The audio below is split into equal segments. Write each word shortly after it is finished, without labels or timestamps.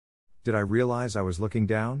did I realize I was looking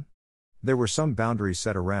down? There were some boundaries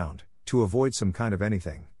set around, to avoid some kind of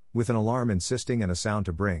anything, with an alarm insisting and a sound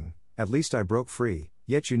to bring. At least I broke free,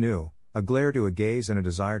 yet you knew, a glare to a gaze and a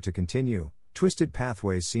desire to continue. Twisted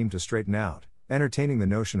pathways seem to straighten out, entertaining the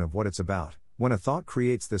notion of what it's about. When a thought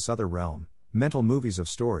creates this other realm, mental movies of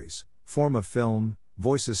stories, form of film,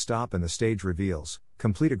 voices stop and the stage reveals,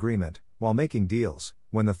 complete agreement, while making deals.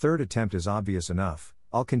 When the third attempt is obvious enough,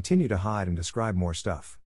 I'll continue to hide and describe more stuff.